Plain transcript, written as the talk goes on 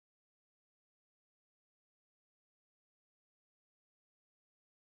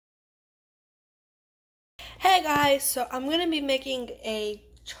Hey guys, so I'm gonna be making a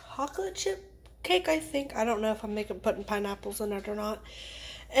chocolate chip cake, I think. I don't know if I'm putting pineapples in it or not.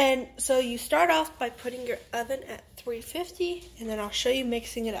 And so you start off by putting your oven at 350, and then I'll show you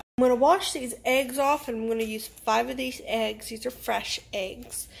mixing it up. I'm gonna wash these eggs off, and I'm gonna use 5 of these eggs. These are fresh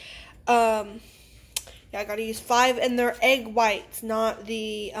eggs. Yeah, I gotta use 5, and they're egg whites, not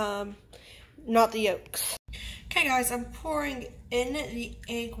the yolks. Okay guys, I'm pouring in the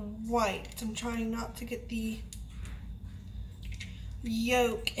egg whites. I'm trying not to get the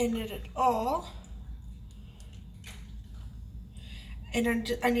yolk in it at all.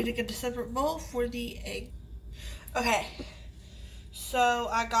 And I need to get a separate bowl for the egg. Okay, so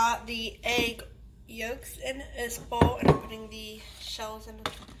I got the egg yolks in this bowl, and I'm putting the shells in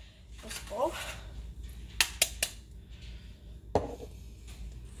this bowl.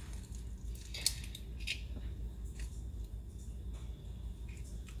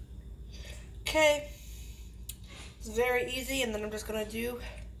 Okay, it's very easy, and then I'm just gonna do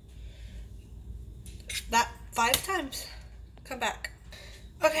that 5 times. Come back.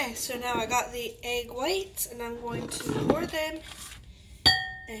 Okay, so now I got the egg whites, and I'm going to pour them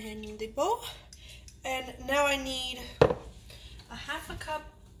in the bowl. And now I need a half a cup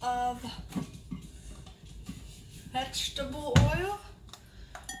of vegetable oil.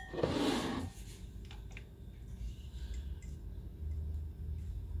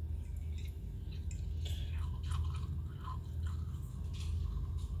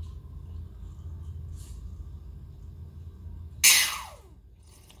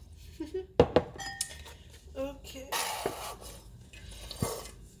 Okay.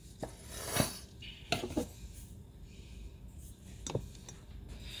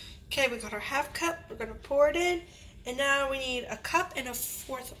 Okay, we got our half cup. We're gonna pour it in, and now we need a cup and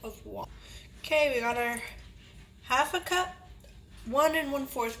 1/4 of water. Okay, we got our half a cup, 1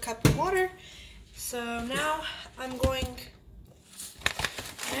 1/4 cup of water. So now I'm going to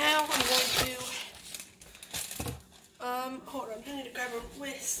hold on. I need to grab a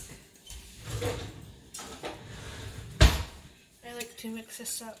whisk. I like to mix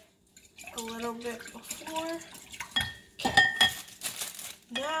this up a little bit before. Okay.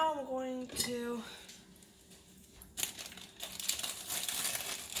 Now I'm going to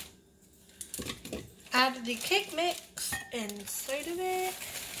add the cake mix inside of it.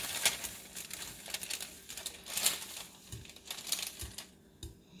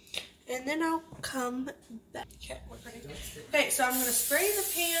 And then I'll come back. Okay, we're ready. Okay, so I'm going to spray the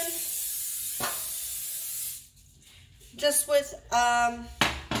pan just with, I'm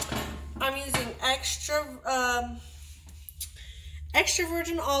using extra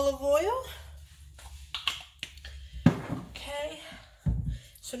virgin olive oil. Okay,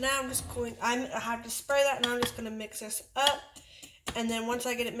 so now I have to spray that, and I'm just going to mix this up. And then once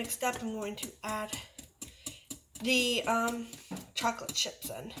I get it mixed up, I'm going to add the chocolate chips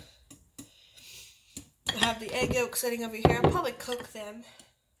in. I have the egg yolks sitting over here. I'll probably cook them.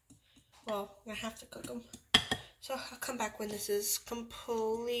 Well, I'm going to have to cook them. So I'll come back when this is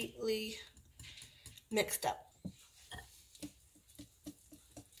completely mixed up.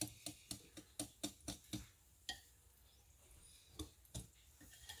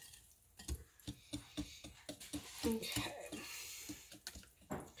 Okay.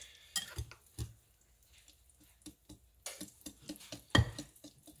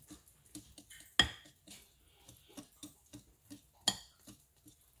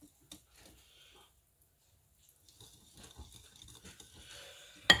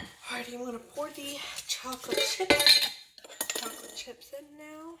 Alrighty, I'm gonna pour the chocolate chips in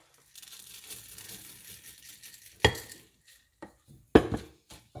now.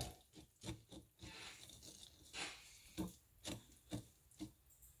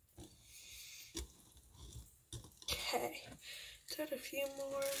 Okay, let's add a few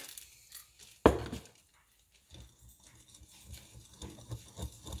more.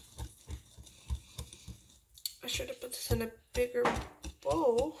 I should have put this in a bigger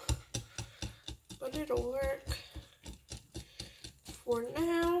bowl, but it'll work for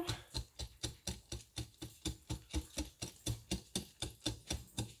now.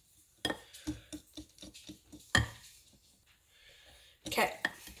 Okay.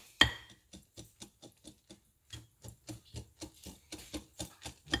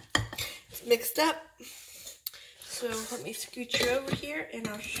 It's mixed up. So let me scoot you over here, and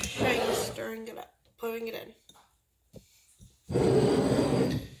I'll show you stirring it up, putting it in.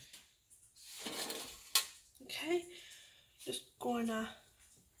 Okay, just going to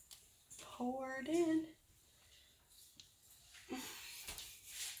pour it in.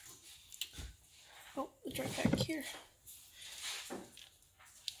 Oh, it's right back here.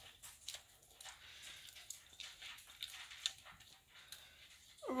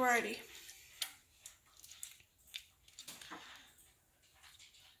 Alrighty.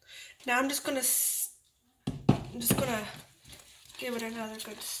 Now I'm just gonna give it another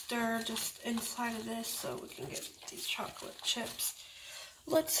good stir just inside of this so we can get these chocolate chips.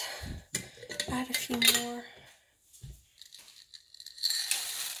 Let's add a few more.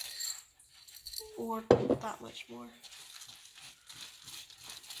 Or that much more.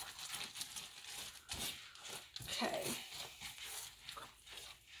 Okay.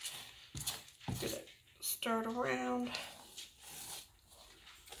 Get it stirred around.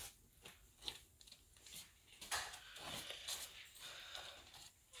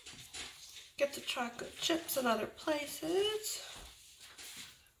 Get the chocolate chips in other places.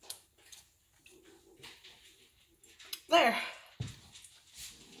 There.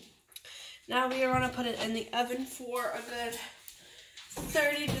 Now we are going to put it in the oven for a good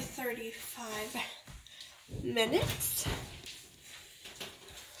 30 to 35 minutes.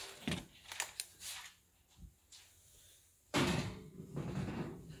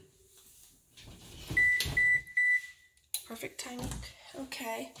 Perfect timing.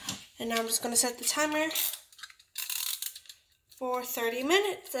 Okay. And now I'm just going to set the timer for 30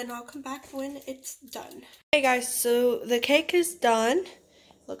 minutes and I'll come back when it's done. Hey guys, so the cake is done.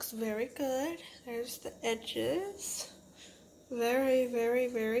 Looks very good. There's the edges. Very, very,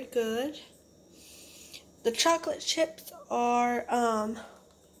 very good. The chocolate chips are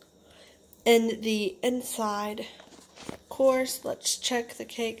in the inside. Of course, let's check the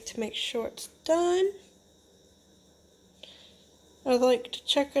cake to make sure it's done. I like to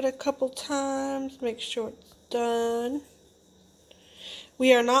check it a couple times, make sure it's done.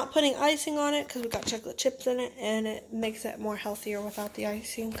 We are not putting icing on it because we got chocolate chips in it and it makes it more healthier without the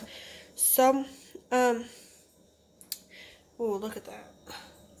icing. So, oh, look at that.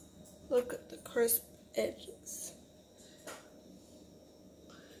 Look at the crisp edges.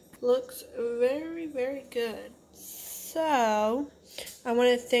 Looks very, very good. So, I want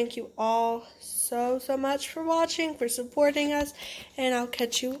to thank you all so much for watching, for supporting us, and I'll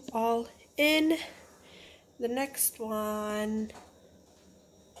catch you all in the next one.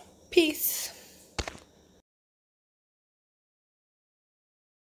 Peace.